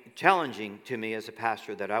challenging to me as a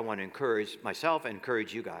pastor that I want to encourage myself and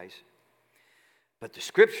encourage you guys. But the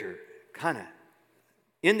scripture kind of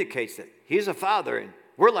indicates that he's a father and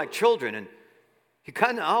we're like children, and he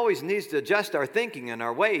kind of always needs to adjust our thinking and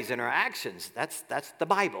our ways and our actions. That's the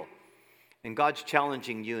Bible. And God's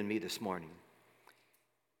challenging you and me this morning.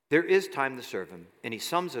 There is time to serve him. And he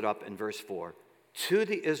sums it up in verse 4. To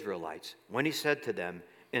the Israelites, when he said to them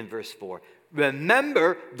in verse 4,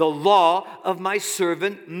 remember the law of my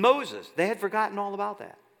servant Moses. They had forgotten all about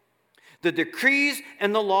that. The decrees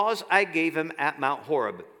and the laws I gave him at Mount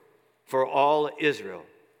Horeb for all Israel.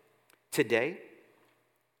 Today,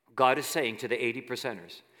 God is saying to the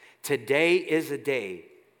 80%ers, today is a day.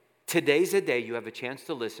 Today's a day you have a chance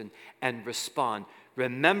to listen and respond.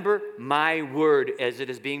 Remember my word as it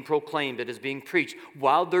is being proclaimed, it is being preached.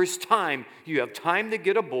 While there's time, you have time to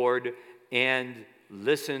get aboard and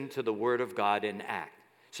listen to the word of God and act.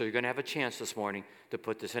 So you're going to have a chance this morning to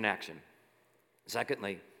put this in action.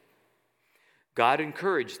 Secondly, God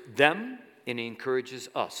encouraged them and he encourages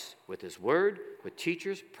us with his word, with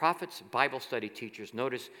teachers, prophets, Bible study teachers.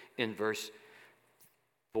 Notice in verse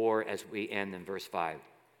 4 as we end in verse 5.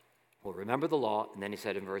 Well, remember the law, and then he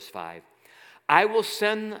said in verse 5, I will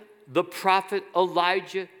send the prophet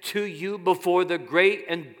Elijah to you before the great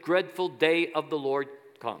and dreadful day of the Lord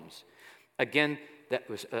comes. Again, that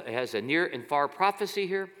has a near and far prophecy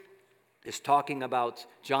here. It's talking about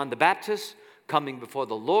John the Baptist coming before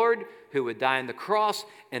the Lord, who would die on the cross,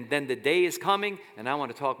 and then the day is coming, and I want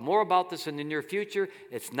to talk more about this in the near future.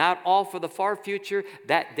 It's not all for the far future.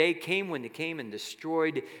 That day came when he came and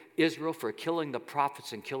destroyed Israel for killing the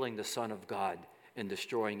prophets and killing the Son of God and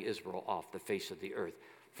destroying Israel off the face of the earth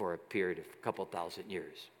for a period of a couple thousand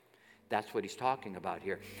years. That's what he's talking about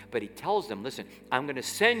here. But he tells them, listen, I'm going to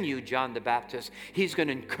send you John the Baptist. He's going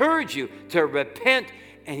to encourage you to repent,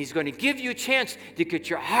 and he's going to give you a chance to get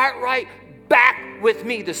your heart right back with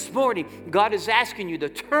me this morning. God is asking you to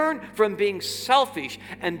turn from being selfish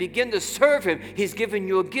and begin to serve him. He's given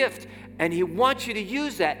you a gift, and he wants you to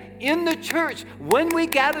use that in the church when we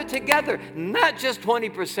gather together, not just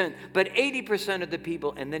 20%, but 80% of the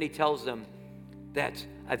people. And then he tells them that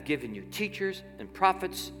I've given you teachers and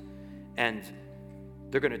prophets, and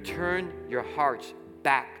they're going to turn your hearts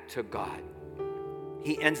back to God.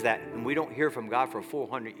 He ends that, and we don't hear from God for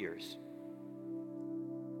 400 years.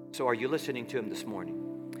 So are you listening to him this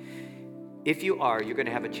morning? If you are, you're going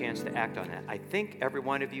to have a chance to act on that. I think every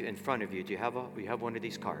one of you in front of you, do you have one of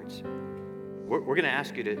these cards? We're going to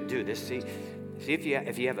ask you to do this. See if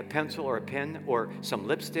you have a pencil or a pen or some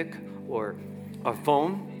lipstick or a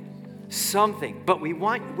phone, something. But we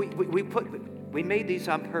made these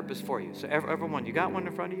on purpose for you. So everyone, you got one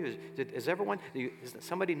in front of you? Does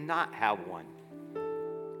somebody not have one?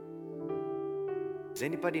 Does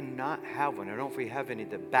anybody not have one? I don't know if we have any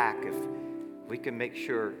at the back, if we can make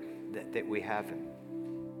sure that we have them.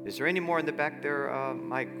 Is there any more in the back there?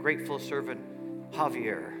 My grateful servant,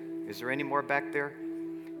 Javier. Is there any more back there?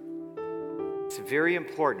 It's very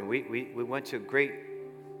important. We went to great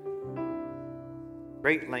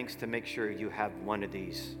lengths to make sure you have one of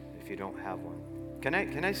these if you don't have one. Can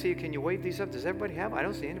I see you? Can you wave these up? Does everybody have? I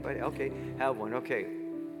don't see anybody. Okay, have one. Okay,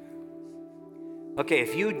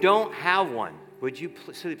 if you don't have one, would you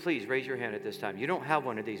please raise your hand at this time? You don't have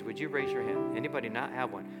one of these. Would you raise your hand? Anybody not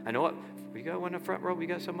have one? I know what. We got one in the front row. We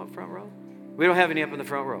got some up front row. We don't have any up in the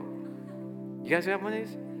front row. You guys have one of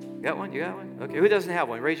these? You got one? You got one? Okay. Who doesn't have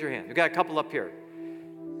one? Raise your hand. We got a couple up here.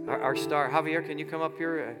 Our star, Javier, can you come up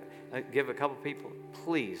here? Give a couple people.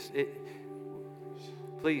 Please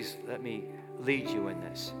let me lead you in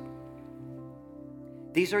this.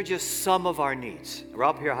 These are just some of our needs. We're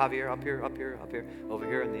up here, Javier, up here, over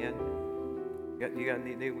here in the end. You got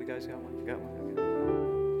any? We guys got one? You got one?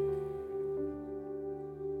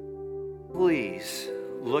 Okay. Please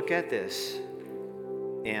look at this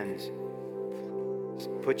and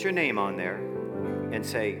put your name on there and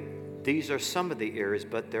say, these are some of the areas,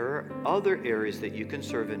 but there are other areas that you can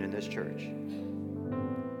serve in this church.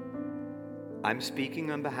 I'm speaking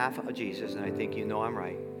on behalf of Jesus, and I think you know I'm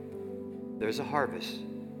right. There's a harvest,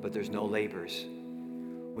 but there's no laborers.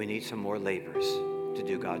 We need some more laborers to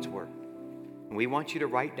do God's work. And we want you to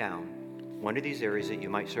write down one of these areas that you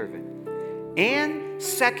might serve in. And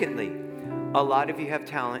secondly, a lot of you have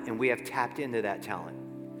talent, and we have tapped into that talent.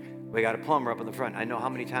 We got a plumber up in the front. I know how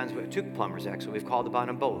many times we have two plumbers, actually. We've called upon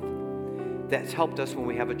them both. That's helped us when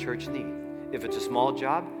we have a church need. If it's a small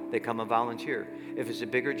job, they come and volunteer. If it's a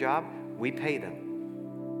bigger job, we pay them.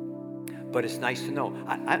 But it's nice to know.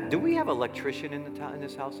 Do we have an electrician in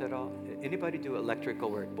this house at all? Anybody do electrical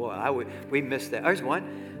work? Boy, we missed that. There's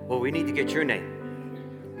one. Well, we need to get your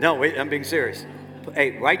name. No, wait, I'm being serious.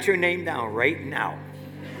 Hey, write your name down right now.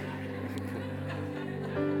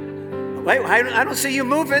 Wait, I don't see you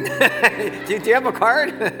moving. do you have a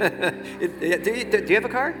card? do you have a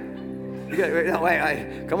card?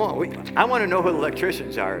 Come on. I want to know who the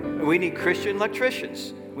electricians are. We need Christian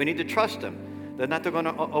electricians. We need to trust them. They're not going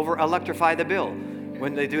to over-electrify the bill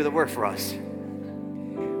when they do the work for us.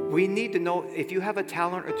 We need to know, if you have a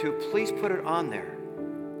talent or two, please put it on there.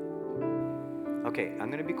 Okay, I'm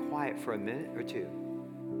going to be quiet for a minute or two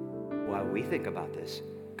while we think about this.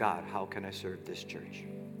 God, how can I serve this church?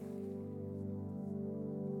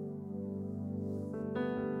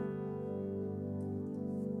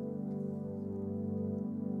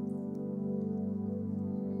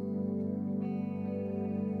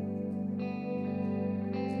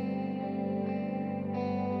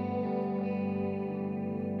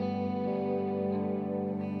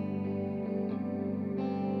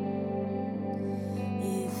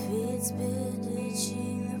 It's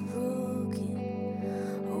bandaging the broken,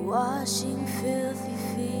 or washing filthy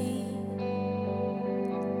feet.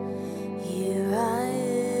 Here I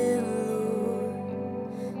am,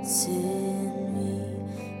 Lord, send me.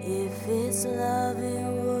 If it's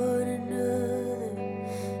loving one another,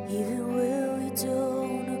 even when we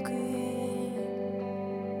don't agree.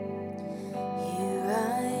 Here I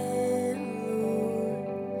am,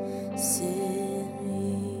 Lord, send me.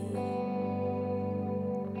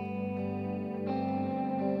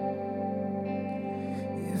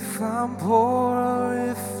 If I'm poor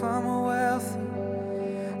or if I'm wealthy,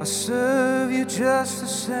 I'll serve you just the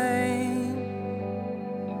same.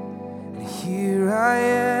 And here I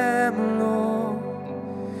am,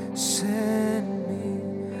 Lord, send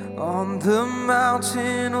me. On the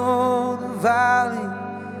mountain or the valley,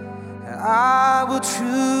 and I will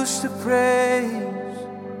choose to praise.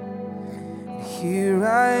 And here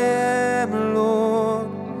I am, Lord,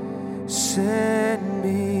 send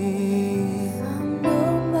me.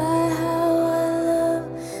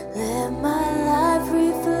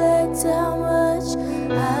 How much I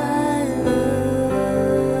love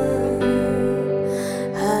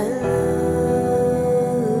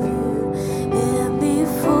you, and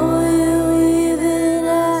before you even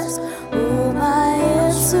ask, oh, my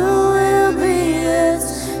answer will be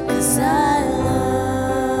yes, 'cause I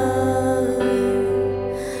love you,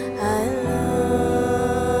 I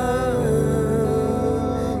love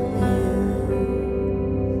you.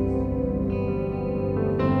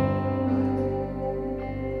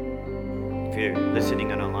 If you're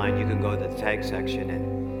listening and online, you can go to the tag section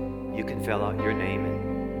and you can fill out your name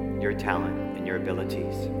and your talent and your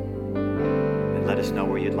abilities. And let us know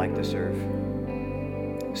where you'd like to serve.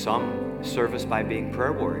 Some service by being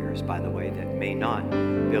prayer warriors, by the way, that may not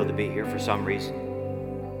be able to be here for some reason.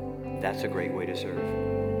 That's a great way to serve.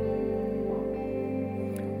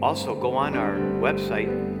 Also, go on our website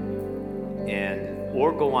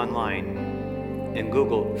or go online and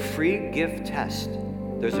Google free gift test.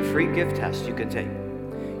 There's a free gift test you can take.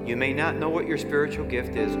 You may not know what your spiritual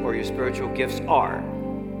gift is or your spiritual gifts are,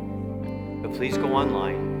 but please go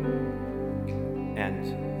online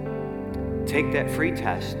and take that free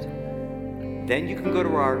test. Then you can go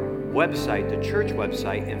to our website, the church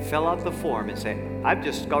website, and fill out the form and say, I've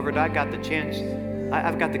discovered I got the chance,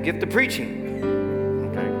 I've got the gift of preaching,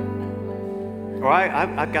 okay? Or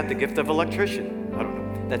I've got the gift of electrician. I don't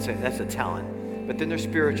know, that's a talent. But then there's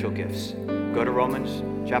spiritual gifts. Go to Romans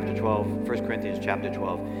chapter 12, 1 Corinthians chapter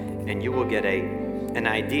 12, and you will get an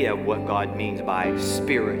idea of what God means by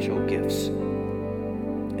spiritual gifts.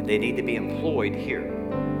 And they need to be employed here.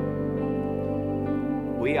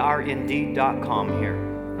 We are Indeed.com here.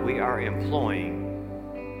 We are employing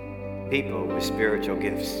people with spiritual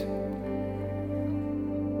gifts.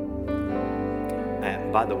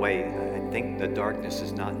 And by the way, I think the darkness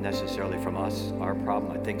is not necessarily from us, our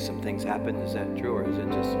problem. I think some things happen. Is that true, or is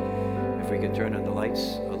it just... If we can turn on the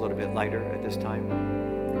lights a little bit lighter at this time.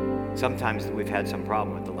 Sometimes we've had some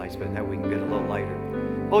problem with the lights, but now we can get a little lighter.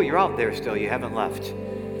 Oh, you're out there still. You haven't left.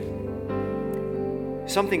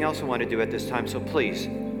 Something else I want to do at this time, so please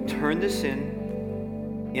turn this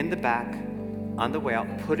in the back on the way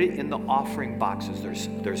out. Put it in the offering boxes.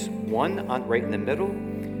 There's one right in the middle,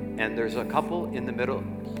 and there's a couple in the middle.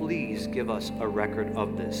 Please give us a record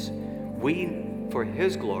of this. For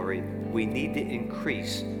His glory, we need to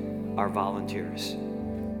increase our volunteers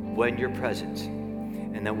when you're present,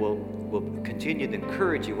 and then we'll continue to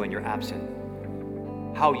encourage you when you're absent,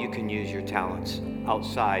 how you can use your talents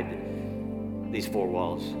outside these four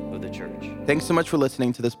walls of the church. Thanks so much for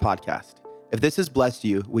listening to this podcast. If this has blessed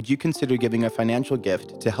you, would you consider giving a financial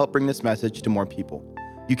gift to help bring this message to more people?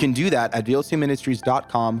 You can do that at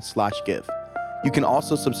vlcministries.com/give. You can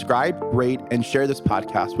also subscribe, rate, and share this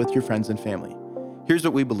podcast with your friends and family. Here's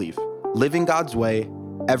what we believe: living God's way,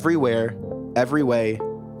 everywhere, every way,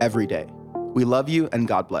 every day. We love you, and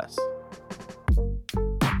God bless.